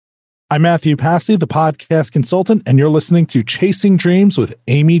I'm Matthew Passy, the podcast consultant, and you're listening to Chasing Dreams with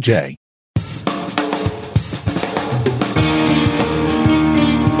Amy J.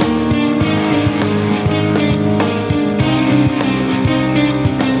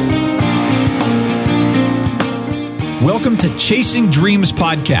 Welcome to Chasing Dreams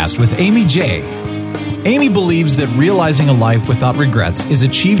podcast with Amy J. Amy believes that realizing a life without regrets is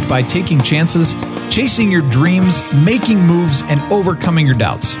achieved by taking chances, chasing your dreams, making moves, and overcoming your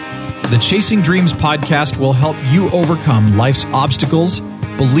doubts. The Chasing Dreams podcast will help you overcome life's obstacles,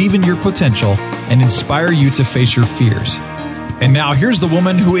 believe in your potential, and inspire you to face your fears. And now here's the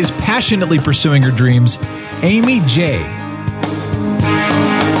woman who is passionately pursuing her dreams, Amy J.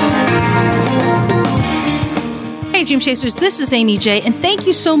 Hey, Dream Chasers, this is Amy J, and thank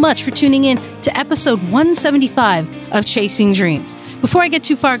you so much for tuning in to episode 175 of Chasing Dreams. Before I get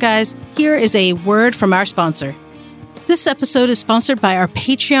too far, guys, here is a word from our sponsor. This episode is sponsored by our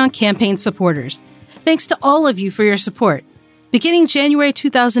Patreon campaign supporters. Thanks to all of you for your support. Beginning January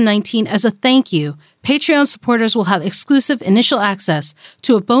 2019, as a thank you, Patreon supporters will have exclusive initial access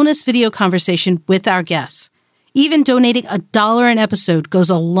to a bonus video conversation with our guests. Even donating $1 an episode goes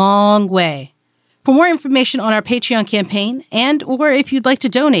a long way. For more information on our Patreon campaign or if you'd like to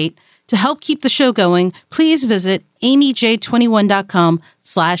donate to help keep the show going, please visit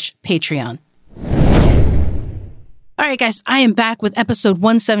amyj21.com/Patreon. All right, guys, I am back with episode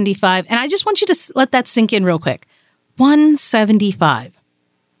 175, and I just want you to let that sink in real quick. 175.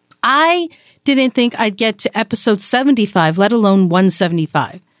 I didn't think I'd get to episode 75, let alone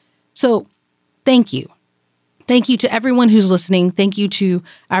 175. So thank you. Thank you to everyone who's listening. Thank you to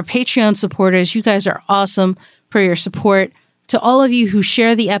our Patreon supporters. You guys are awesome for your support. To all of you who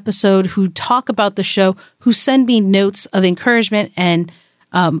share the episode, who talk about the show, who send me notes of encouragement and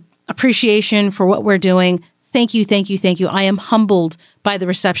appreciation for what we're doing. Thank you, thank you, thank you. I am humbled by the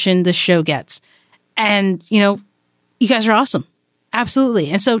reception this show gets. And, you guys are awesome. Absolutely.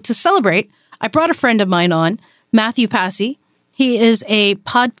 And so to celebrate, I brought a friend of mine on, Matthew Passy. He is a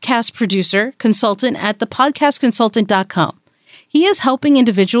podcast producer, consultant at thepodcastconsultant.com. He is helping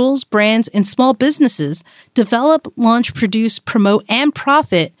individuals, brands, and small businesses develop, launch, produce, promote, and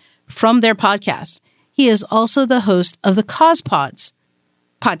profit from their podcasts. He is also the host of the CausePods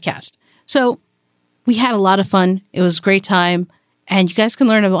podcast. So we had a lot of fun. It was a great time. And you guys can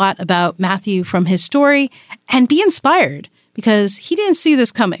learn a lot about Matthew from his story and be inspired because he didn't see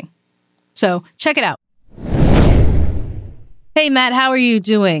this coming. So check it out. Hey, Matt, how are you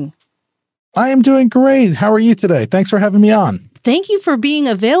doing? I am doing great. How are you today? Thanks for having me on. Thank you for being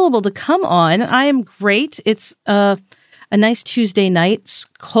available to come on. I am great. It's a nice Tuesday night. It's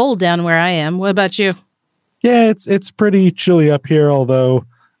cold down where I am. What about you? Yeah, it's pretty chilly up here, although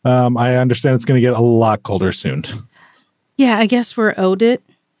I understand it's going to get a lot colder soon. Yeah, I guess we're owed it.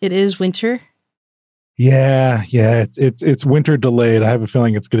 It is winter. Yeah, it's winter delayed. I have a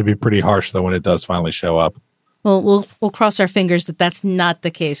feeling it's going to be pretty harsh though when it does finally show up. Well, we'll cross our fingers that that's not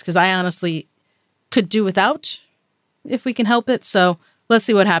the case because I honestly could do without if we can help it. So let's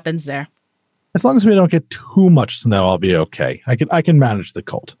see what happens there. As long as we don't get too much snow, I'll be okay. I can manage the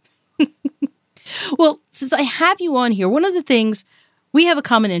cold. Well, since I have you on here, one of the things we have a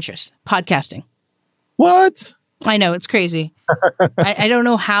common interest, podcasting. What? I know, it's crazy. I don't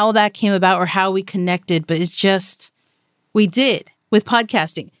know how that came about or how we connected, but it's just, we did with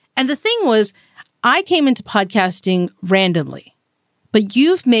podcasting. And the thing was, I came into podcasting randomly, but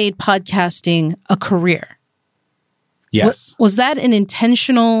you've made podcasting a career. Yes. Was that an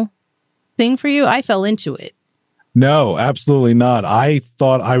intentional thing for you? I fell into it. No, absolutely not. I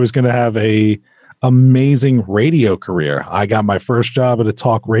thought I was going to have a amazing radio career. I got my first job at a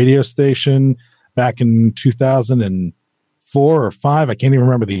talk radio station back in 2004 or 5. I can't even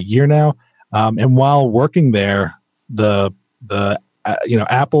remember the year now. And while working there, the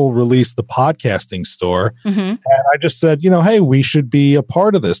Apple released the podcasting store. Mm-hmm. And I just said, hey, we should be a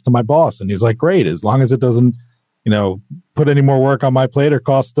part of this to my boss. And he's like, great. As long as it doesn't, put any more work on my plate or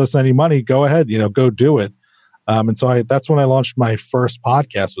cost us any money, go ahead, go do it. And so that's when I launched my first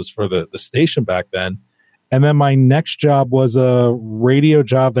podcast, was for the station back then. And then my next job was a radio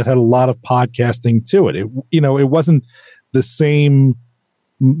job that had a lot of podcasting to it. It wasn't the same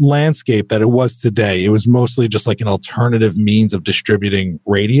landscape that it was today. It was mostly just like an alternative means of distributing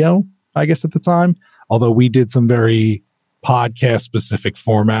radio, I guess, at the time. Although we did some very podcast specific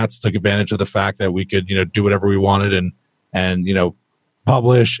formats, took advantage of the fact that we could, do whatever we wanted and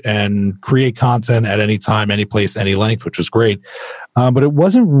publish and create content at any time, any place, any length, which was great. But it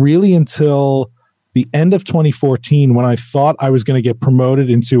wasn't really until the end of 2014 when I thought I was going to get promoted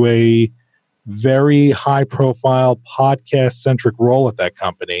into a very high profile podcast centric role at that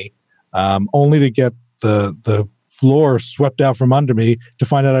company. only to get the floor swept out from under me to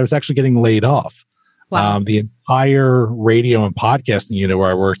find out I was actually getting laid off. Wow. The entire radio and podcasting unit where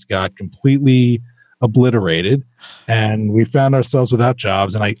I worked got completely obliterated, and we found ourselves without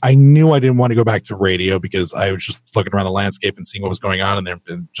jobs. And I knew I didn't want to go back to radio because I was just looking around the landscape and seeing what was going on in there.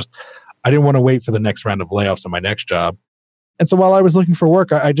 And I didn't want to wait for the next round of layoffs on my next job. And so while I was looking for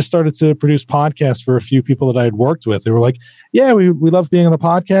work, I just started to produce podcasts for a few people that I had worked with. They were like, yeah, we love being on the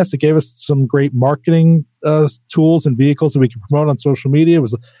podcast. It gave us some great marketing tools and vehicles that we could promote on social media. It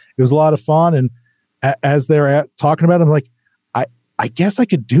was a lot of fun. And as they're talking about it, I'm like, I guess I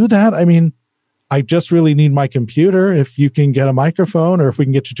could do that. I mean, I just really need my computer. If you can get a microphone or if we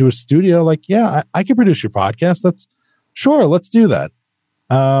can get you to a studio, like, yeah, I can produce your podcast. Sure, let's do that.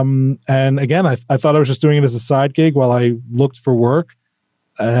 And again, I thought I was just doing it as a side gig while I looked for work.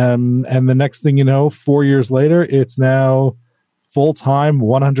 And the next thing you know, 4 years later, it's now full-time,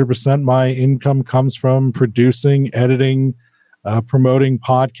 100%. My income comes from producing, editing, promoting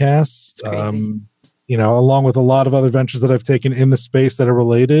podcasts, along with a lot of other ventures that I've taken in the space that are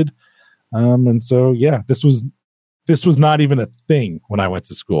related. And so, yeah, this was not even a thing when I went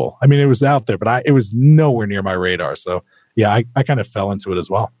to school. I mean, it was out there, but it was nowhere near my radar. So yeah, I kind of fell into it as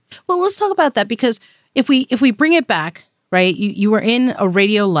well. Well, let's talk about that, because if we bring it back, right? You were in a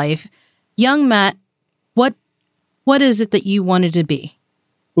radio life. Young Matt, what is it that you wanted to be?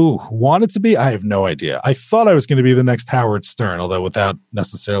 Ooh, wanted to be? I have no idea. I thought I was going to be the next Howard Stern, although without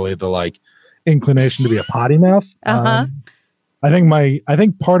necessarily the inclination to be a potty mouth. Uh-huh. I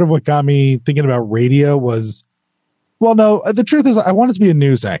think part of what got me thinking about radio was, well, no, the truth is I wanted to be a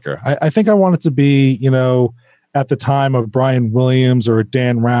news anchor. I think I wanted to be, at the time of Brian Williams or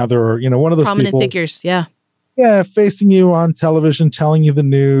Dan Rather or, one of those prominent people, figures. Yeah. Yeah. Facing you on television, telling you the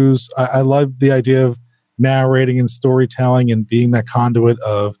news. I love the idea of narrating and storytelling and being that conduit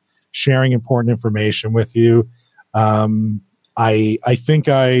of sharing important information with you. I think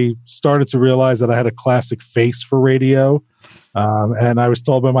I started to realize that I had a classic face for radio. And I was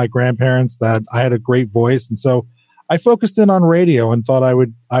told by my grandparents that I had a great voice. And so I focused in on radio and thought I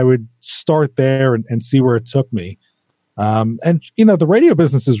would start there and see where it took me. And the radio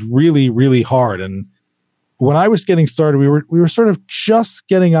business is really, really hard. And when I was getting started, we were sort of just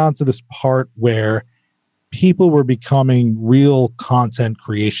getting onto this part where people were becoming real content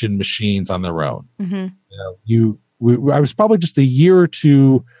creation machines on their own. Mm-hmm. I was probably just a year or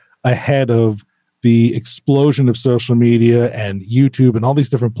two ahead of the explosion of social media and YouTube and all these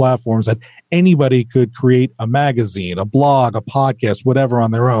different platforms that anybody could create a magazine, a blog, a podcast, whatever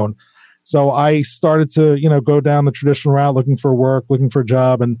on their own. So I started to, go down the traditional route, looking for work, looking for a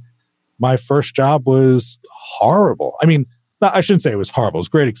job. And my first job was horrible. I mean, I shouldn't say it was horrible. It was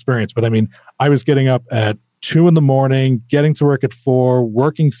a great experience. But I mean, I was getting up at 2 a.m, getting to work at 4,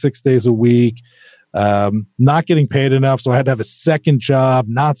 working 6 days a week, not getting paid enough. So I had to have a second job,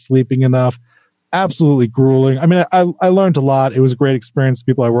 not sleeping enough. Absolutely grueling. I mean, I learned a lot. It was a great experience. The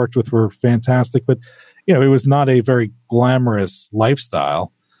people I worked with were fantastic, but it was not a very glamorous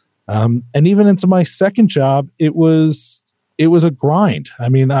lifestyle. And even into my second job, it was a grind. I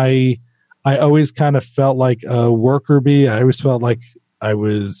mean, I always kind of felt like a worker bee. I always felt like I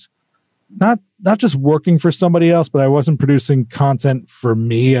was not just working for somebody else, but I wasn't producing content for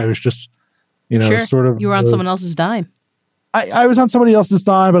me. I was just, sure. Sort of. You were on someone else's dime. I was on somebody else's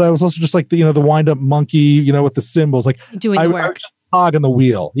dime, but I was also just like the wind up monkey, with the cymbals, like doing the work. I was just hogging the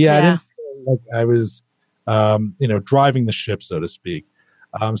wheel. Yeah. I didn't feel like I was, driving the ship, so to speak.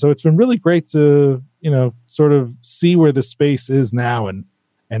 So it's been really great to, sort of see where the space is now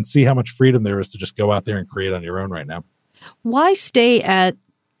and see how much freedom there is to just go out there and create on your own right now. Why stay at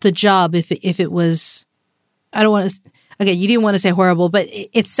the job if it was, I don't want to, again, you didn't want to say horrible, but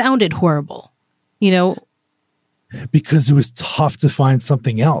it sounded horrible, Because it was tough to find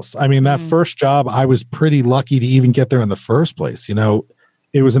something else. I mean, that first job, I was pretty lucky to even get there in the first place.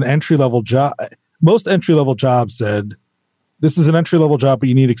 It was an entry-level job. Most entry-level jobs said, this is an entry-level job, but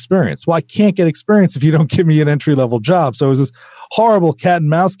you need experience. Well, I can't get experience if you don't give me an entry-level job. So it was this horrible cat and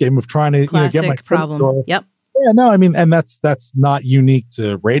mouse game of trying to get my problem. Yep. Yeah, no, I mean, and that's not unique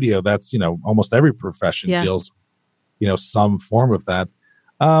to radio. That's, almost every profession deals, some form of that.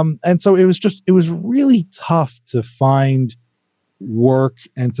 And so it was really tough to find work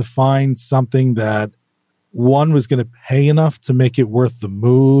and to find something that one was going to pay enough to make it worth the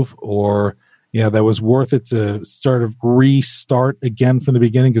move, or, that was worth it to sort of restart again from the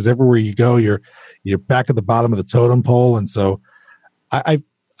beginning. Because everywhere you go, you're back at the bottom of the totem pole. And so I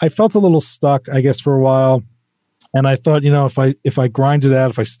felt a little stuck, I guess, for a while. And I thought, if I grind it out,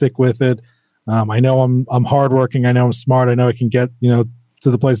 if I stick with it, I know I'm hardworking. I know I'm smart. I know I can get,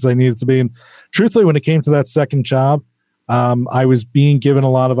 to the places I needed to be. And truthfully, when it came to that second job, I was being given a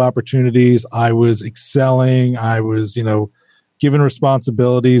lot of opportunities. I was excelling. I was, given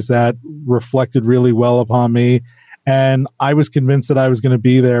responsibilities that reflected really well upon me. And I was convinced that I was going to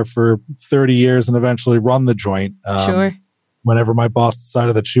be there for 30 years and eventually run the joint. Sure. Whenever my boss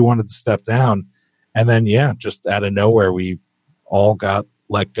decided that she wanted to step down. And then, just out of nowhere, we all got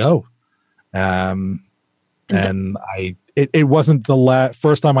let go. And it wasn't the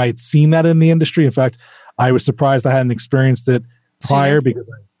first time I had seen that in the industry. In fact, I was surprised I hadn't experienced it prior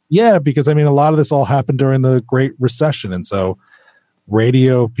because a lot of this all happened during the Great Recession. And so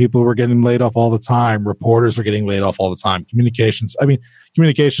radio people were getting laid off all the time. Reporters were getting laid off all the time. Communication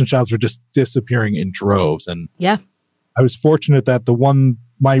jobs were just disappearing in droves. And I was fortunate that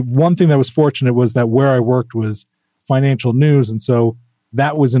my one thing that was fortunate was that where I worked was financial news. And so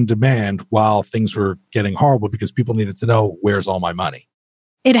that was in demand while things were getting horrible because people needed to know, where's all my money?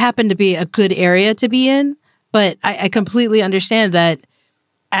 It happened to be a good area to be in, but I completely understand that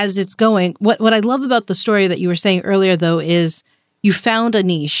as it's going. What I love about the story that you were saying earlier, though, is you found a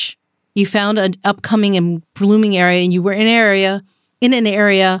niche. You found an upcoming and blooming area, and you were in an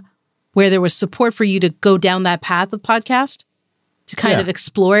area where there was support for you to go down that path of podcast, to kind of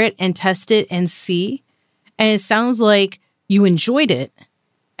explore it and test it and see. And it sounds like you enjoyed it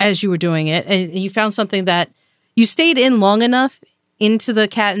as you were doing it, and you found something that you stayed in long enough into the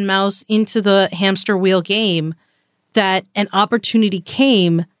cat and mouse, into the hamster wheel game, that an opportunity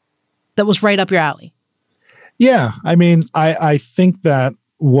came that was right up your alley. Yeah. I think that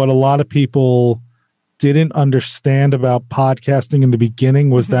what a lot of people didn't understand about podcasting in the beginning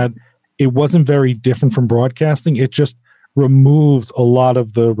was that it wasn't very different from broadcasting. It just removed a lot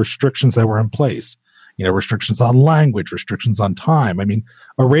of the restrictions that were in place. Restrictions on language, restrictions on time.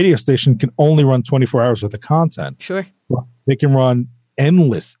 A radio station can only run 24 hours worth of content. Sure. They can run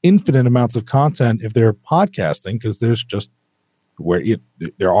infinite amounts of content if they're podcasting, because there's just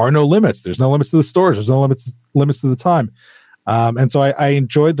there are no limits. There's no limits to the storage. There's no limits to the time. And so I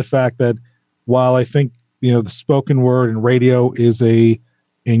enjoyed the fact that while I think, the spoken word and radio is a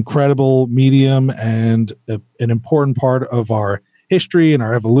incredible medium and an important part of our history and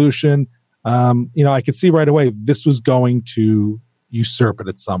our evolution, I could see right away this was going to usurp it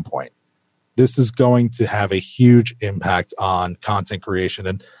at some point. This is going to have a huge impact on content creation.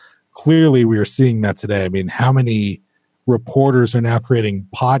 And clearly we are seeing that today. How many reporters are now creating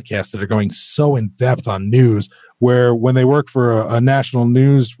podcasts that are going so in depth on news, where when they work for a national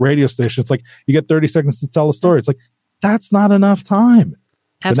news radio station, it's like you get 30 seconds to tell a story. It's like, that's not enough time.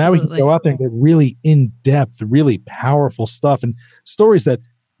 Absolutely. But now we can go out there and get really in depth, really powerful stuff and stories that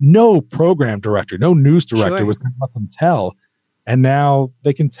no program director, no news director was going to let them tell. And now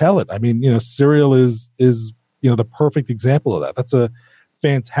they can tell it. Serial is the perfect example of that. That's a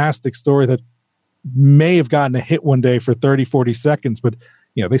fantastic story that may have gotten a hit one day for 30, 40 seconds, but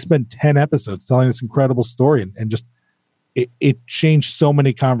they spent 10 episodes telling this incredible story, and just it changed so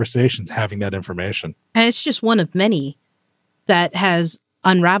many conversations having that information. And it's just one of many that has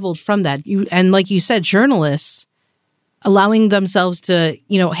unraveled from that. And like you said, journalists allowing themselves to,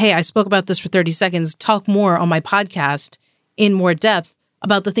 hey, I spoke about this for 30 seconds, talk more on my podcast in more depth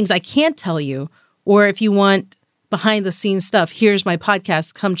about the things I can't tell you. Or if you want behind the scenes stuff, here's my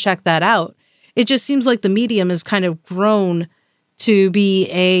podcast, come check that out. It just seems like the medium has kind of grown to be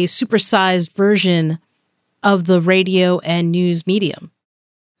a supersized version of the radio and news medium.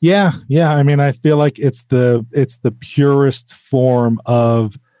 Yeah. I feel like it's the purest form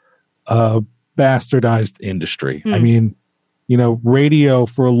of bastardized industry. Radio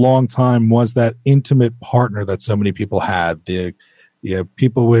for a long time was that intimate partner that so many people had.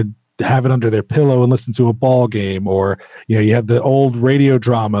 People would have it under their pillow and listen to a ball game, or you had the old radio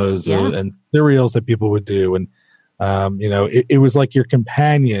dramas and serials that people would do, and it was like your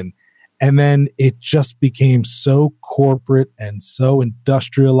companion. And then it just became so corporate and so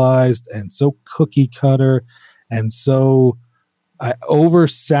industrialized and so cookie cutter and so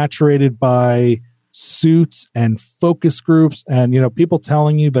oversaturated by suits and focus groups and people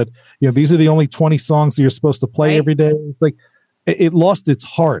telling you that these are the only 20 songs that you're supposed to play every day. It's like it lost its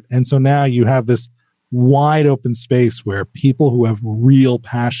heart. And so now you have this wide open space where people who have real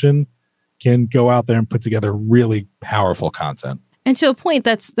passion can go out there and put together really powerful content. And to a point,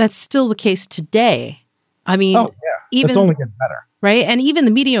 that's still the case today. Even it's only getting better, right? And even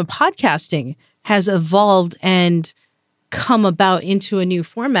the medium of podcasting has evolved and come about into a new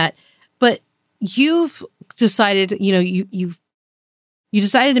format. But you've decided, you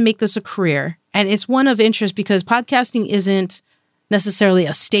decided to make this a career, and it's one of interest because podcasting isn't necessarily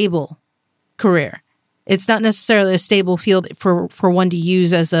a stable career. It's not necessarily a stable field for one to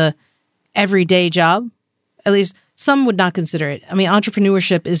use as a everyday job. At least some would not consider it. I mean,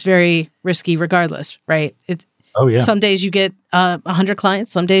 entrepreneurship is very risky regardless, right? Oh, yeah. Some days you get 100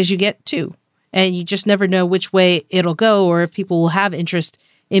 clients, some days you get 2. And you just never know which way it'll go or if people will have interest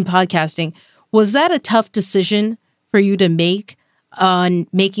in podcasting. Was that a tough decision for you to make on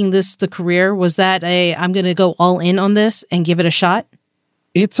making this the career? Was that I'm going to go all in on this and give it a shot?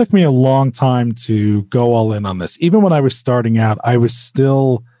 It took me a long time to go all in on this. Even when I was starting out, I was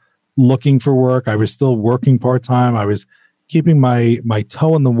still looking for work. I was still working part-time. I was keeping my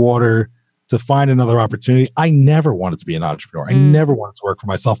toe in the water to find another opportunity. I never wanted to be an entrepreneur. I never wanted to work for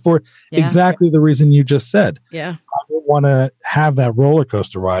myself for exactly the reason you just said. Yeah. I didn't want to have that roller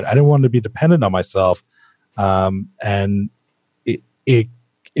coaster ride. I didn't want to be dependent on myself. And it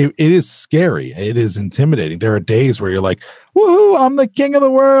is scary. It is intimidating. There are days where you're like, woohoo, I'm the king of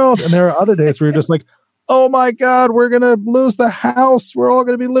the world. And there are other days where you're just like, oh my God, we're going to lose the house. We're all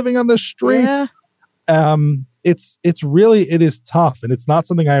going to be living on the streets. Yeah. It is tough, and it's not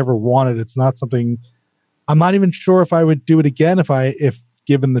something I ever wanted. It's not something, I'm not even sure if I would do it again if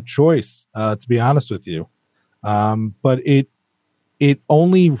given the choice, to be honest with you. But it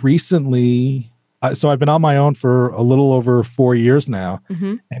only recently, so I've been on my own for a little over 4 years now.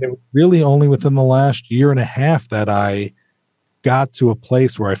 And it was really only within the last year and a half that I got to a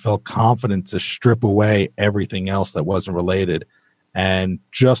place where I felt confident to strip away everything else that wasn't related and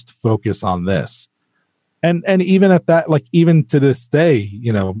just focus on this. And even at that, like even to this day,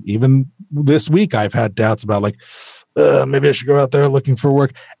 even this week, I've had doubts about like, maybe I should go out there looking for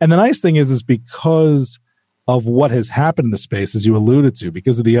work. And the nice thing is because of what has happened in the space, as you alluded to,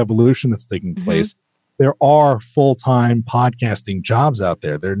 because of the evolution that's taking place, there are full-time podcasting jobs out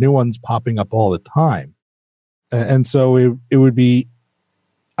there. There are new ones popping up all the time. And so it would be,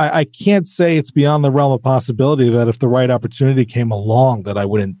 I can't say it's beyond the realm of possibility that if the right opportunity came along that I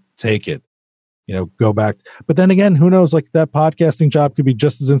wouldn't take it. Go back. But then again, who knows? Like that podcasting job could be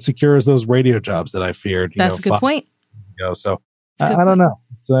just as insecure as those radio jobs that I feared. That's a good point. So I don't know.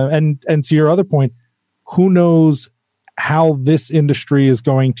 And to your other point, who knows how this industry is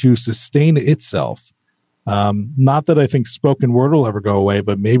going to sustain itself? Not that I think spoken word will ever go away,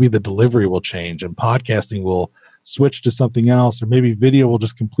 but maybe the delivery will change and podcasting will switch to something else, or maybe video will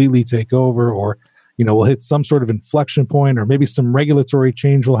just completely take over, or we'll hit some sort of inflection point, or maybe some regulatory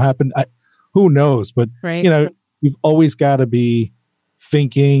change will happen. Who knows? But, you've always got to be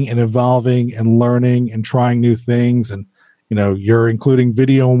thinking and evolving and learning and trying new things. And, you're including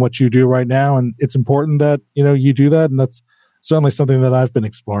video in what you do right now. And it's important that, you do that. And that's certainly something that I've been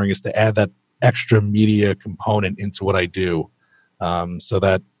exploring, is to add that extra media component into what I do, so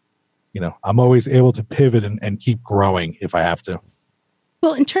that, I'm always able to pivot and keep growing if I have to.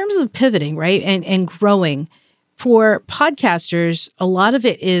 Well, in terms of pivoting, right, and growing, for podcasters, a lot of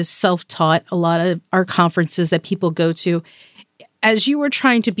it is self-taught. A lot of our conferences that people go to, as you were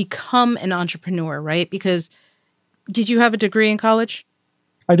trying to become an entrepreneur, right? Because did you have a degree in college?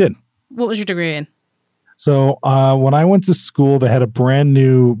 I did. What was your degree in? So when I went to school, they had a brand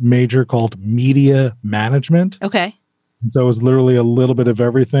new major called media management. Okay. And so it was literally a little bit of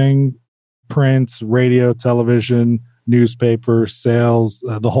everything: print, radio, television, newspaper, sales,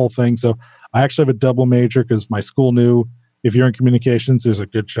 the whole thing. So I actually have a double major because my school knew if you're in communications, there's a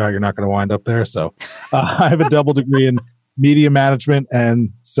good shot you're not going to wind up there. So I have a double degree in media management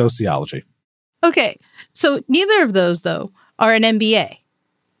and sociology. Okay. So neither of those, though, are an MBA.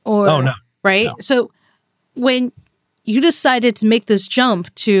 No. Right? No. So when you decided to make this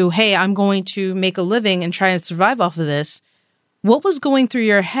jump to, hey, I'm going to make a living and try and survive off of this, what was going through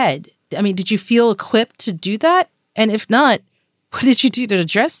your head? I mean, did you feel equipped to do that? And if not, what did you do to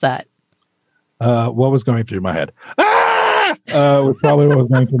address that? What was going through my head? Was probably what was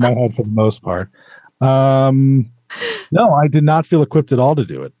going through my head for the most part. No, I did not feel equipped at all to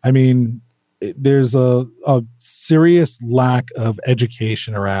do it. I mean, there's a serious lack of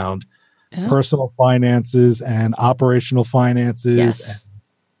education around personal finances and operational finances, and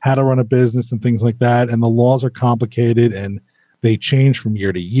how to run a business and things like that. And the laws are complicated, and they change from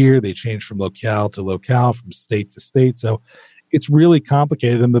year to year. They change from locale to locale, from state to state. So it's really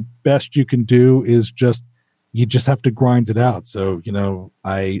complicated. And the best you can do is you just have to grind it out. So,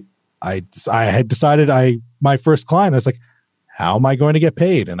 I had decided my first client, I was like, how am I going to get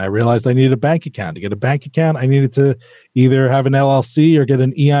paid? And I realized I needed a bank account. To get a bank account, I needed to either have an LLC or get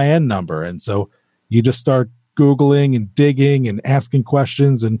an EIN number. And so you just start Googling and digging and asking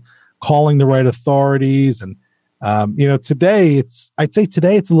questions and calling the right authorities. And, today it's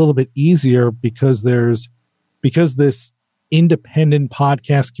a little bit easier because this independent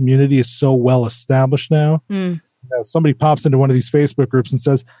podcast community is so well established now. You know, somebody pops into one of these Facebook groups and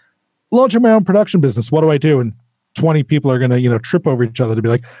says, launching my own production business, what do I do? And 20 people are going to, you know, trip over each other to be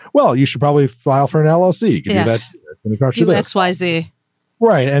like, well, you should probably file for an LLC. You can do that. It's going to cost you this. XYZ.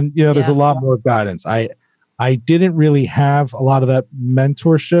 Right. And, you know, there's a lot more guidance. I didn't really have a lot of that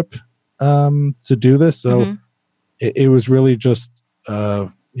mentorship to do this. So it was really just,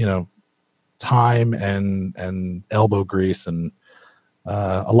 you know, time and elbow grease and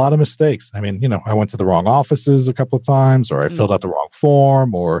a lot of mistakes. I mean, you know, I went to the wrong offices a couple of times, or I filled out the wrong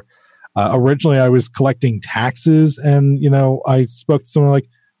form, or originally I was collecting taxes, and, you know, I spoke to someone like,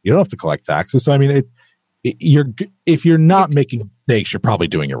 you don't have to collect taxes. So, I mean, if you're not making mistakes, you're probably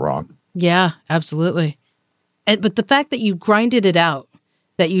doing it wrong. Yeah, absolutely. But the fact that you grinded it out,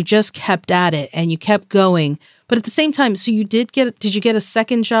 that you just kept at it and you kept going, but at the same time, so did you get a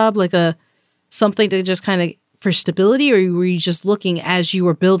second job, like something to just kind of for stability, or were you just looking as you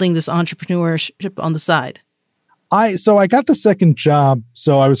were building this entrepreneurship on the side? So I got the second job.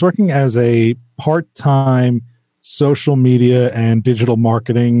 So I was working as a part-time social media and digital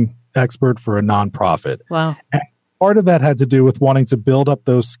marketing expert for a nonprofit. Wow. And part of that had to do with wanting to build up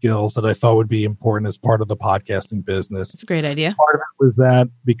those skills that I thought would be important as part of the podcasting business. That's a great idea. Part of it was that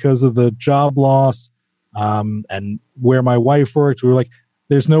because of the job loss and where my wife worked, we were like,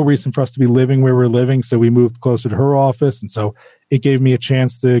 there's no reason for us to be living where we're living. So we moved closer to her office. And so it gave me a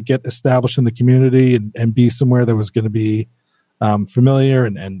chance to get established in the community and be somewhere that was going to be familiar,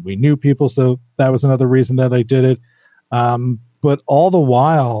 and we knew people. So that was another reason that I did it. But all the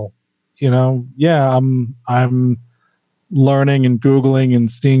while, you know, I'm learning and Googling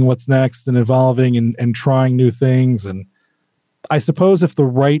and seeing what's next and evolving and trying new things. And I suppose if the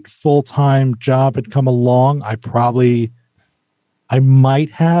right full-time job had come along, I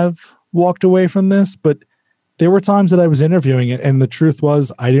might have walked away from this, but there were times that I was interviewing it, and the truth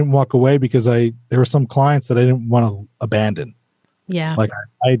was I didn't walk away because there were some clients that I didn't want to abandon. Yeah. Like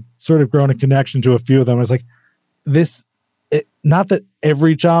I'd sort of grown a connection to a few of them. I was like, not that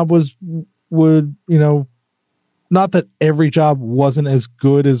every job not that every job wasn't as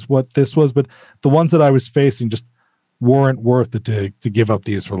good as what this was, but the ones that I was facing just weren't worth it to give up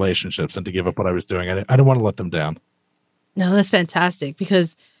these relationships and to give up what I was doing. I didn't want to let them down. No, that's fantastic,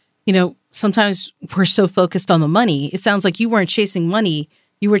 because, you know, sometimes we're so focused on the money. It sounds like you weren't chasing money.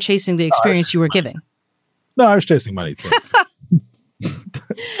 You were chasing the experience you were giving. No, I was chasing money too.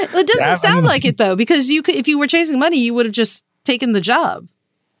 It doesn't sound like it, though, because if you were chasing money, you would have just taken the job.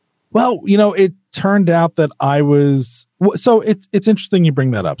 Well, you know, it turned out that I was, so it's interesting you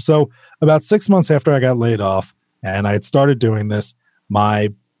bring that up. So about 6 months after I got laid off and I had started doing this, my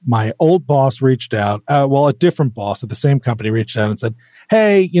old boss reached out. A different boss at the same company reached out and said,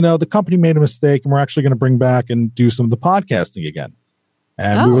 hey, you know, the company made a mistake and we're actually going to bring back and do some of the podcasting again.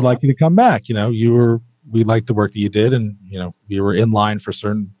 And we would like you to come back. You know, we liked the work that you did, and, you know, you were in line for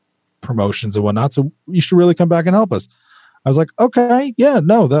certain promotions and whatnot. So you should really come back and help us. I was like, okay, yeah,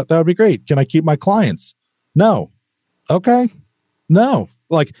 no, that would be great. Can I keep my clients? No. Okay. No.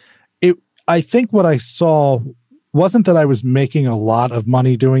 Like I think what I saw wasn't that I was making a lot of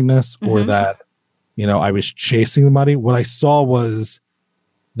money doing this or that, you know, I was chasing the money. What I saw was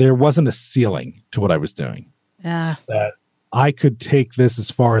there wasn't a ceiling to what I was doing. Yeah. That I could take this as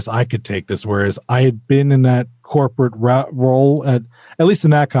far as I could take this, whereas I had been in that corporate role at least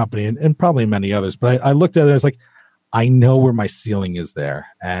in that company and probably many others. But I looked at it and I was like, I know where my ceiling is there.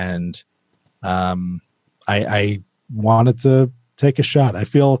 And I wanted to take a shot. I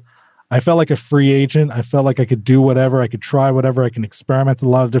felt like a free agent. I felt like I could do whatever. I could try whatever. I can experiment in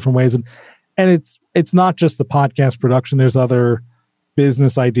a lot of different ways. And it's not just the podcast production. There's other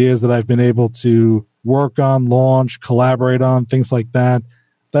business ideas that I've been able to work on, launch, collaborate on, things like that.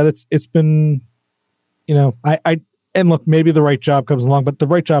 That it's been, you know, and look, maybe the right job comes along, but the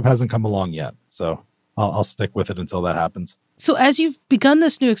right job hasn't come along yet. So I'll stick with it until that happens. So as you've begun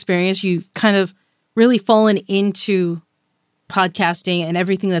this new experience, you've kind of really fallen into podcasting and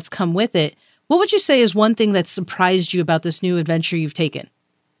everything that's come with it. What would you say is one thing that surprised you about this new adventure you've taken?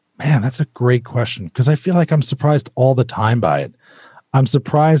 Man, that's a great question, because I feel like I'm surprised all the time by it. I'm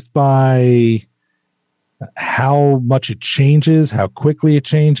surprised by how much it changes, how quickly it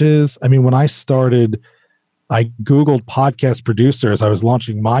changes. I mean, when I started, I Googled podcast producers. I was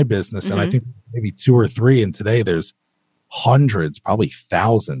launching my business, and I think maybe 2 or 3. And today there's hundreds, probably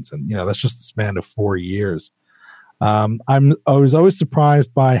thousands. And, you know, that's just the span of 4 years. I was always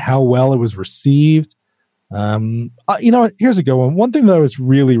surprised by how well it was received. You know, here's a good one. One thing that I was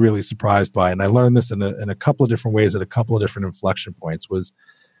really, really surprised by, and I learned this in a couple of different ways at a couple of different inflection points, was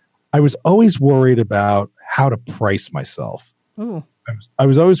I was always worried about how to price myself. Ooh. I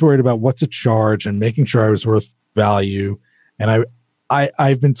was always worried about what to charge and making sure I was worth value. And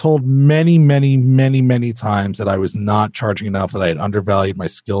I've been told many, many, many, many times that I was not charging enough, that I had undervalued my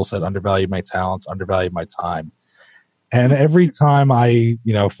skill set, undervalued my talents, undervalued my time. And every time I,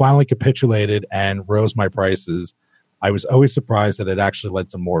 finally capitulated and rose my prices, I was always surprised that it actually led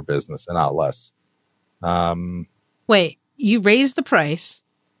to more business and not less. Wait, you raised the price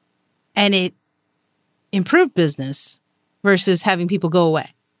and it improved business versus having people go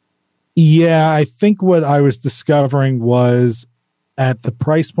away? Yeah, I think what I was discovering was at the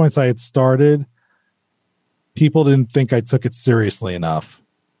price points I had started, people didn't think I took it seriously enough.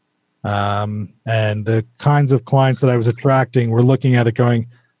 And the kinds of clients that I was attracting were looking at it going,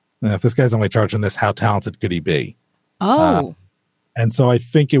 if this guy's only charging this, how talented could he be? Oh. And so I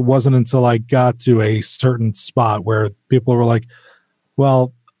think it wasn't until I got to a certain spot where people were like,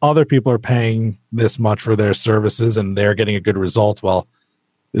 well, other people are paying this much for their services and they're getting a good result. Well,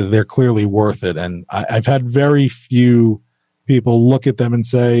 they're clearly worth it. And I've had very few people look at them and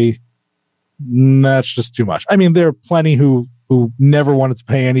say, that's just too much. I mean, there are plenty who never wanted to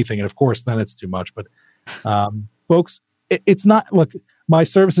pay anything. And of course, then it's too much. But folks, it's not, look, my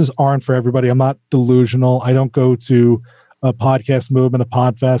services aren't for everybody. I'm not delusional. I don't go to a podcast movement, a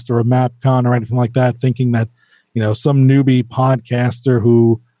Podfest or a MapCon or anything like that, thinking that, some newbie podcaster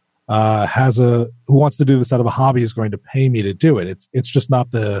who wants to do this out of a hobby is going to pay me to do it. It's just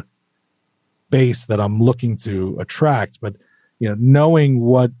not the base that I'm looking to attract. But, knowing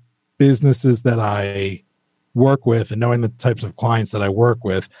what businesses that I work with and knowing the types of clients that I work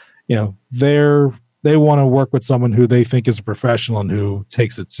with, they want to work with someone who they think is a professional and who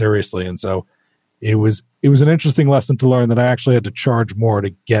takes it seriously. And so it was an interesting lesson to learn that I actually had to charge more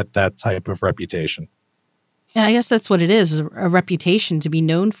to get that type of reputation. Yeah, I guess that's what it is, a reputation to be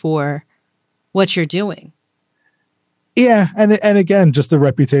known for what you're doing. Yeah, and again, just a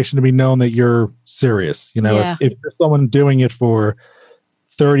reputation to be known that you're serious. If you're someone doing it for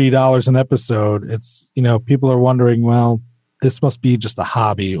 $30 an episode, it's, people are wondering, well, this must be just a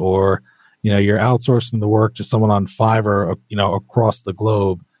hobby, or, you're outsourcing the work to someone on Fiverr, across the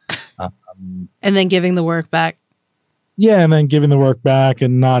globe. And then giving the work back. Yeah, and then giving the work back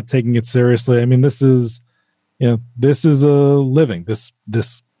and not taking it seriously. I mean, this is a living.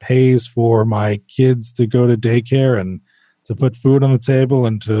 This pays for my kids to go to daycare and to put food on the table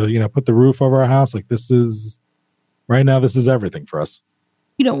and to, put the roof over our house. Like, right now, this is everything for us.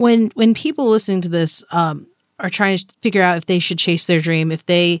 When people listening to this are trying to figure out if they should chase their dream, if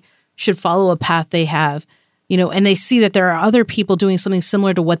they should follow a path they have, and they see that there are other people doing something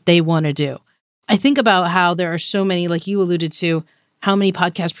similar to what they want to do. I think about how there are so many, like you alluded to, how many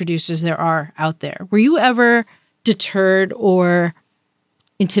podcast producers there are out there. Were you ever deterred or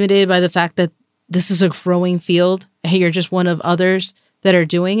intimidated by the fact that this is a growing field? Hey, you're just one of others that are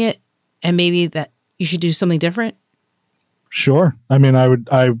doing it, and maybe that you should do something different? Sure. I mean,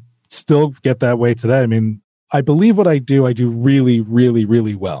 I still get that way today. I mean, I believe what I do really, really,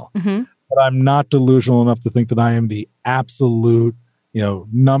 really well. Mm-hmm. But I'm not delusional enough to think that I am the absolute,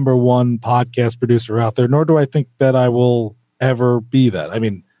 number one podcast producer out there, nor do I think that I will ever be that. I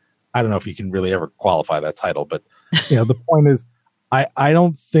mean, I don't know if you can really ever qualify that title, but the point is, I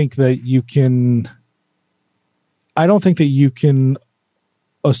don't think that you can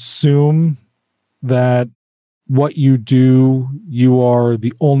assume that what you do, you are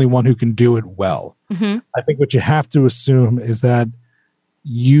the only one who can do it well. Mm-hmm. I think what you have to assume is that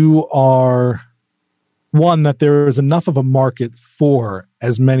you are one, that there is enough of a market for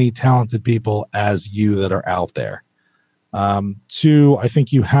as many talented people as you that are out there. Two, I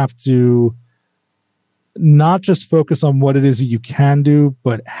think you have to not just focus on what it is that you can do,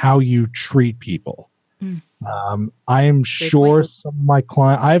 but how you treat people. I am sure some of my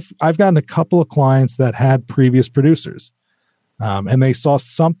clients, I've gotten a couple of clients that had previous producers, and they saw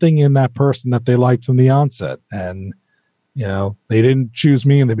something in that person that they liked from the onset. And, they didn't choose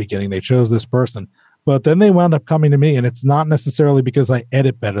me in the beginning. They chose this person, but then they wound up coming to me, and it's not necessarily because I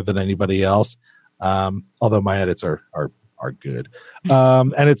edit better than anybody else. Although my edits are good.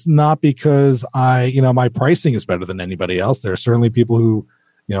 And it's not because my pricing is better than anybody else. There are certainly people who,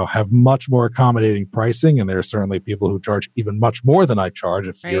 have much more accommodating pricing, and there are certainly people who charge even much more than I charge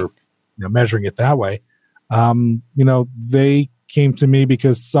if right. you're measuring it that way. They came to me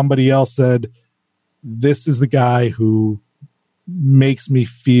because somebody else said, this is the guy who makes me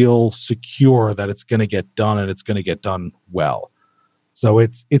feel secure that it's going to get done, and it's going to get done well. So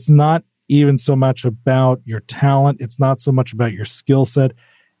it's not even so much about your talent. It's not so much about your skill set.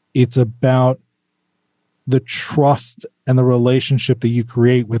 It's about the trust and the relationship that you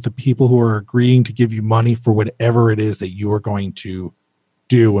create with the people who are agreeing to give you money for whatever it is that you are going to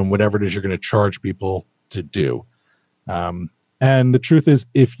do and whatever it is you're going to charge people to do. And the truth is,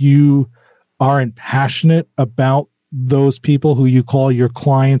 if you aren't passionate about those people who you call your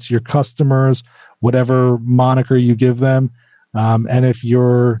clients, your customers, whatever moniker you give them, and if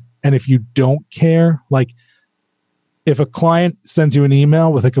you don't care, like if a client sends you an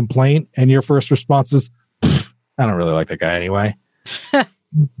email with a complaint and your first response is, I don't really like that guy anyway,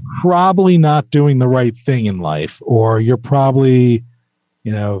 probably not doing the right thing in life, or you're probably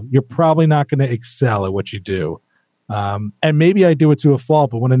not going to excel at what you do. And maybe I do it to a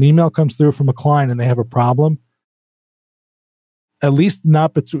fault, but when an email comes through from a client and they have a problem, at least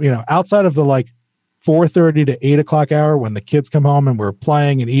not between, outside of the like 4:30 to 8 o'clock hour when the kids come home and we're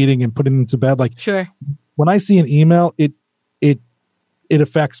playing and eating and putting them to bed. Like, sure. When I see an email, it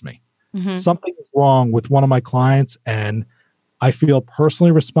affects me. Mm-hmm. Something is wrong with one of my clients, and I feel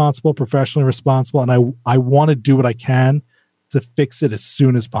personally responsible, professionally responsible, and I want to do what I can to fix it as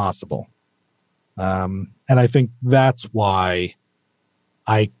soon as possible. And I think that's why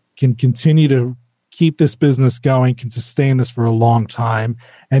I can continue to keep this business going, can sustain this for a long time.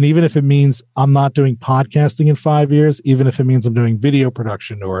 And even if it means I'm not doing podcasting in 5 years, even if it means I'm doing video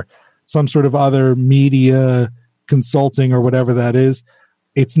production or some sort of other media consulting or whatever that is,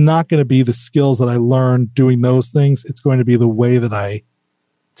 it's not going to be the skills that I learned doing those things. It's going to be the way that I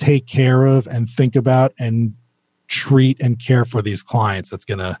take care of and think about and treat and care for these clients that's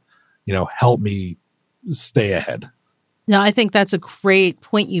going to, help me stay ahead. No, I think that's a great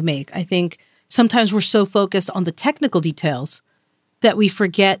point you make. I think sometimes we're so focused on the technical details that we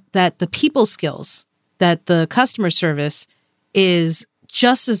forget that the people skills, that the customer service is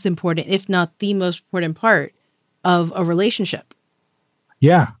just as important, if not the most important part of a relationship.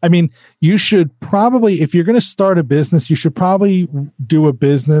 Yeah. I mean, you should probably, if you're going to start a business, you should probably do a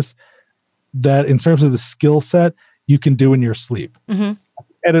business that in terms of the skill set you can do in your sleep. Mm-hmm.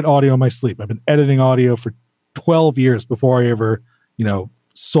 Edit audio in my sleep. I've been editing audio for 12 years before I ever,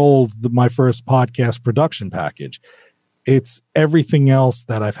 sold my first podcast production package. It's everything else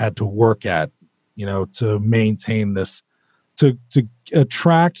that I've had to work at, to maintain this, to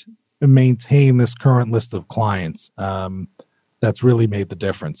attract and maintain this current list of clients. That's really made the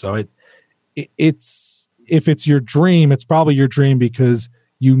difference. So it's if it's your dream, it's probably your dream because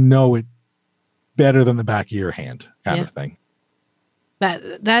you know it better than the back of your hand, kind of thing.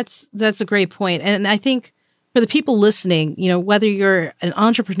 That's a great point. And I think for the people listening, whether you're an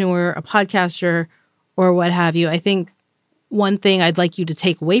entrepreneur, a podcaster, or what have you, I think one thing I'd like you to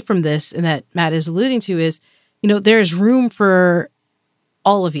take away from this, and that Matt is alluding to, is, there's room for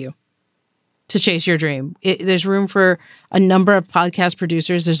all of you to chase your dream. There's room for a number of podcast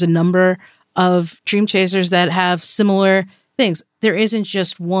producers. There's a number of dream chasers that have similar things. There isn't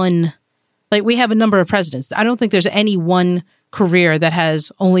just one, like we have a number of presidents. I don't think there's any one career that has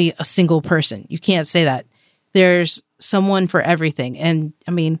only a single person. You can't say that. There's someone for everything. And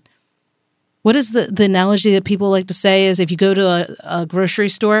I mean, what is the analogy that people like to say is if you go to a grocery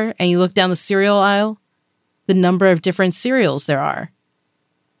store and you look down the cereal aisle, the number of different cereals there are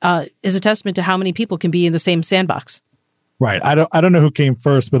is a testament to how many people can be in the same sandbox. Right. I don't know who came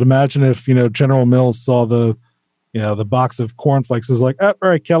first, but imagine if, General Mills saw the box of cornflakes is like, all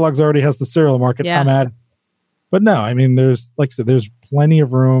right, Kellogg's already has the cereal market. Yeah. I'm at. But no, I mean, there's, like I said, there's plenty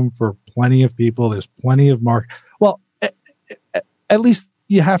of room for plenty of people. There's plenty of market. Well, at least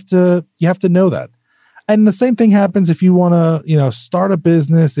you have to know that. And the same thing happens if you want to, start a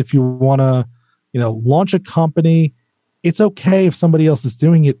business, if you want to, launch a company. It's okay if somebody else is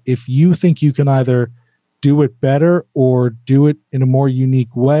doing it. If you think you can either do it better or do it in a more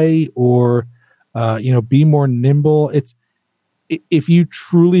unique way or, be more nimble. If you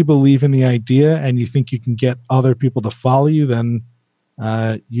truly believe in the idea and you think you can get other people to follow you, then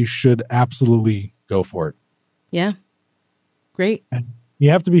you should absolutely go for it. Yeah. Great. And you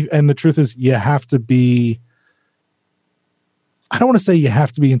have to be, and the truth is you have to be, I don't want to say you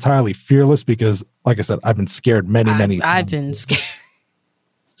have to be entirely fearless because, like I said, I've been scared many times. I've been scared.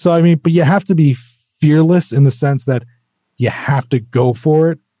 So, I mean, but you have to be fearless in the sense that you have to go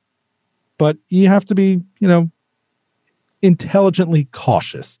for it, but you have to be, intelligently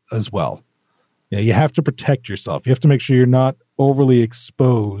cautious as well. You have to protect yourself. You have to make sure you're not overly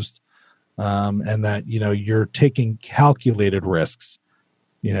exposed and that, you're taking calculated risks.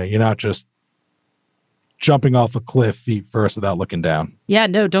 You're not just jumping off a cliff feet first without looking down. Yeah,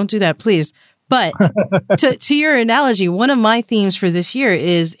 no, don't do that, please. But to your analogy, one of my themes for this year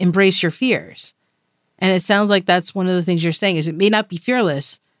is embrace your fears. And it sounds like that's one of the things you're saying is it may not be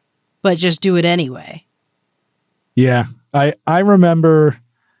fearless, but just do it anyway. Yeah. I remember,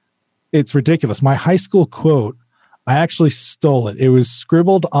 it's ridiculous. My high school quote, I actually stole it. It was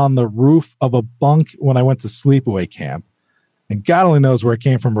scribbled on the roof of a bunk when I went to sleepaway camp. And God only knows where it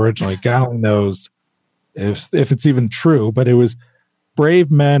came from originally. God only knows if it's even true, but it was,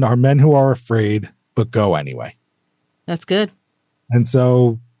 brave men are men who are afraid, but go anyway. That's good. And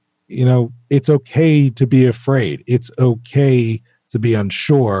so, it's okay to be afraid. It's okay to be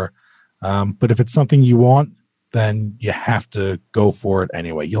unsure. But if it's something you want, then you have to go for it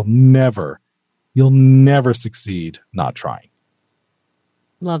anyway. You'll never succeed not trying.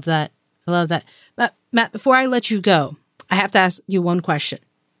 Love that. I love that. But Matt, before I let you go, I have to ask you one question.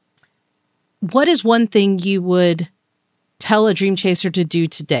 What is one thing you would tell a dream chaser to do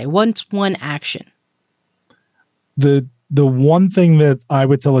today? What's one action? The one thing that I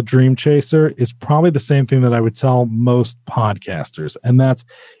would tell a dream chaser is probably the same thing that I would tell most podcasters. And that's,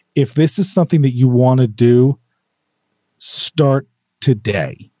 if this is something that you want to do, start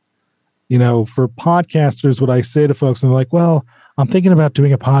today. For podcasters, what I say to folks, and they're like, well, I'm thinking about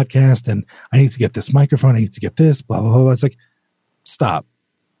doing a podcast and I need to get this microphone. I need to get this, blah, blah, blah. It's like, stop.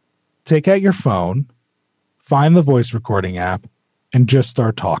 Take out your phone, find the voice recording app, and just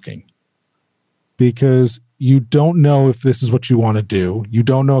start talking. Because you don't know if this is what you want to do. You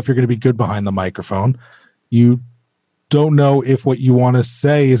don't know if you're going to be good behind the microphone. You don't know if what you want to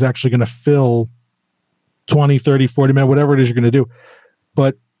say is actually going to fill 20, 30, 40 minutes, whatever it is you're going to do.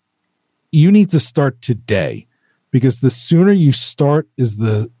 But you need to start today, because the sooner you start is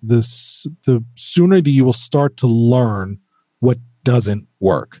the sooner that you will start to learn what doesn't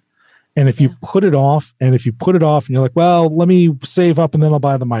work. And if you put it off, and you're like, well, let me save up and then I'll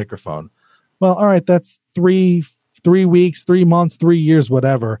buy the microphone. Well, all right, that's 3 weeks, 3 months, 3 years,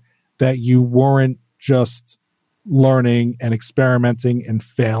 whatever, that you weren't just learning and experimenting and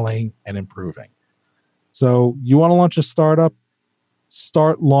failing and improving. So you want to launch a startup,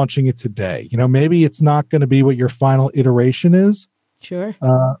 start launching it today. Maybe it's not going to be what your final iteration is. Sure.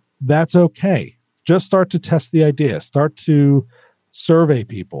 That's okay. Just start to test the idea. Start to survey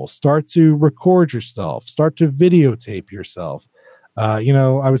people. Start to record yourself. Start to videotape yourself.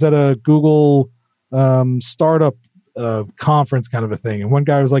 I was at a Google startup conference kind of a thing. And one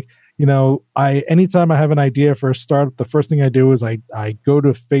guy was like, anytime I have an idea for a startup, the first thing I do is I go to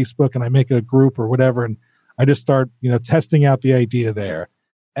Facebook and I make a group or whatever. And I just start, testing out the idea there.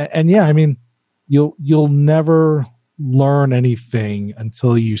 And you'll never learn anything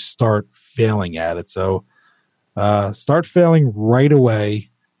until you start failing at it. So start failing right away.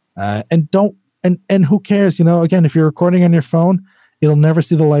 And who cares? Again, if you're recording on your phone, it'll never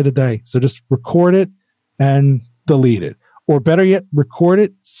see the light of day. So just record it and delete it. Or better yet, record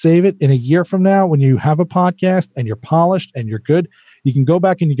it, save it. In a year from now, when you have a podcast and you're polished and you're good, you can go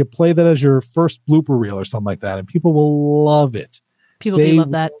back and you can play that as your first blooper reel or something like that. And people will love it. People do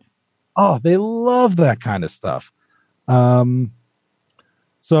love that. Oh, they love that kind of stuff. So,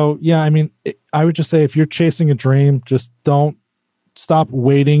 yeah, I would just say, if you're chasing a dream, just don't stop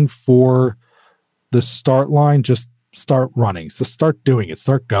waiting for the start line. Just start running. So start doing it.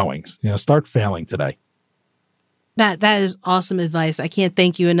 Start going. Start failing today. That is awesome advice. I can't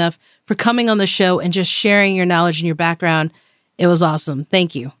thank you enough for coming on the show and just sharing your knowledge and your background. It was awesome.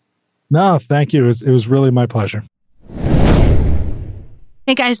 Thank you. No, thank you. It was really my pleasure.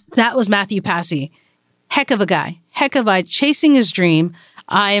 Hey guys, that was Matthew Passy. Heck of a guy. Chasing his dream.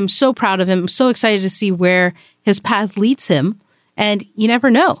 I am so proud of him. I'm so excited to see where his path leads him. And you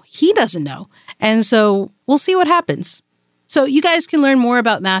never know. He doesn't know. And so we'll see what happens. So you guys can learn more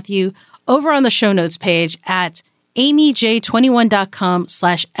about Matthew over on the show notes page at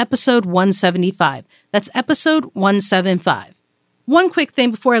amyj21.com/episode 175. That's episode 175. One quick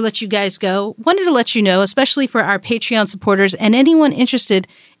thing before I let you guys go. Wanted to let you know, especially for our Patreon supporters and anyone interested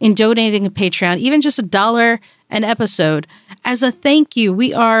in donating a Patreon, even just $1 an episode, as a thank you,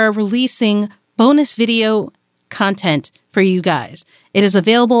 we are releasing bonus video content for you guys. It is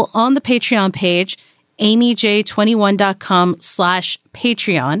available on the Patreon page,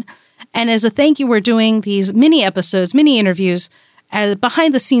 amyj21.com/Patreon. And as a thank you, we're doing these mini episodes, mini interviews,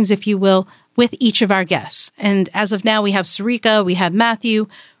 behind the scenes, if you will, with each of our guests. And as of now, we have Sarika, we have Matthew.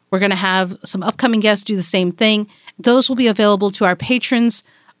 We're going to have some upcoming guests do the same thing. Those will be available to our patrons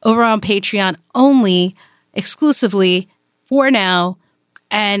over on Patreon only, exclusively for now.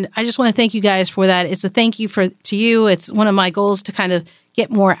 And I just want to thank you guys for that. It's a thank you to you. It's one of my goals to kind of get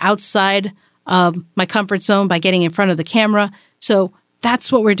more outside my comfort zone by getting in front of the camera. So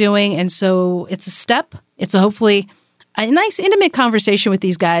that's what we're doing. And so it's a step. It's hopefully a nice intimate conversation with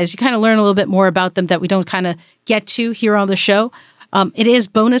these guys. You kind of learn a little bit more about them that we don't kind of get to here on the show. It is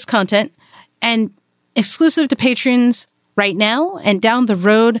bonus content. And exclusive to patrons right now, and down the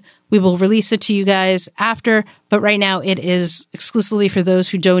road, we will release it to you guys after. But right now, it is exclusively for those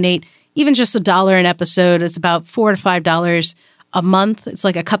who donate even just $1 an episode. It's about $4 to $5 a month. It's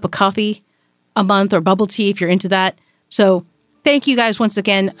like a cup of coffee a month or bubble tea if you're into that. So thank you guys once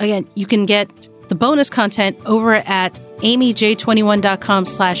again. Again, you can get the bonus content over at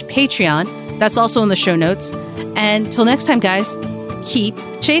amyj21.com/Patreon. That's also in the show notes. And till next time, guys, keep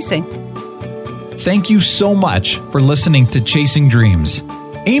chasing. Thank you so much for listening to Chasing Dreams.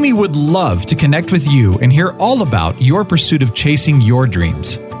 Amy would love to connect with you and hear all about your pursuit of chasing your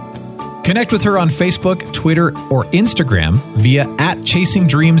dreams. Connect with her on Facebook, Twitter, or Instagram via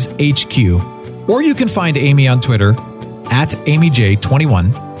 @ChasingDreamsHQ. Or you can find Amy on Twitter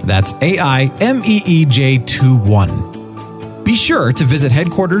 @AmyJ21. That's AIMEEJ21. Be sure to visit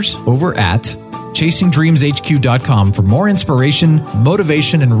headquarters over at ChasingDreamsHQ.com for more inspiration,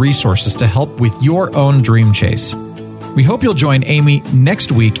 motivation, and resources to help with your own dream chase. We hope you'll join Amy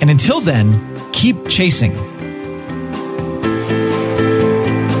next week, and until then, keep chasing.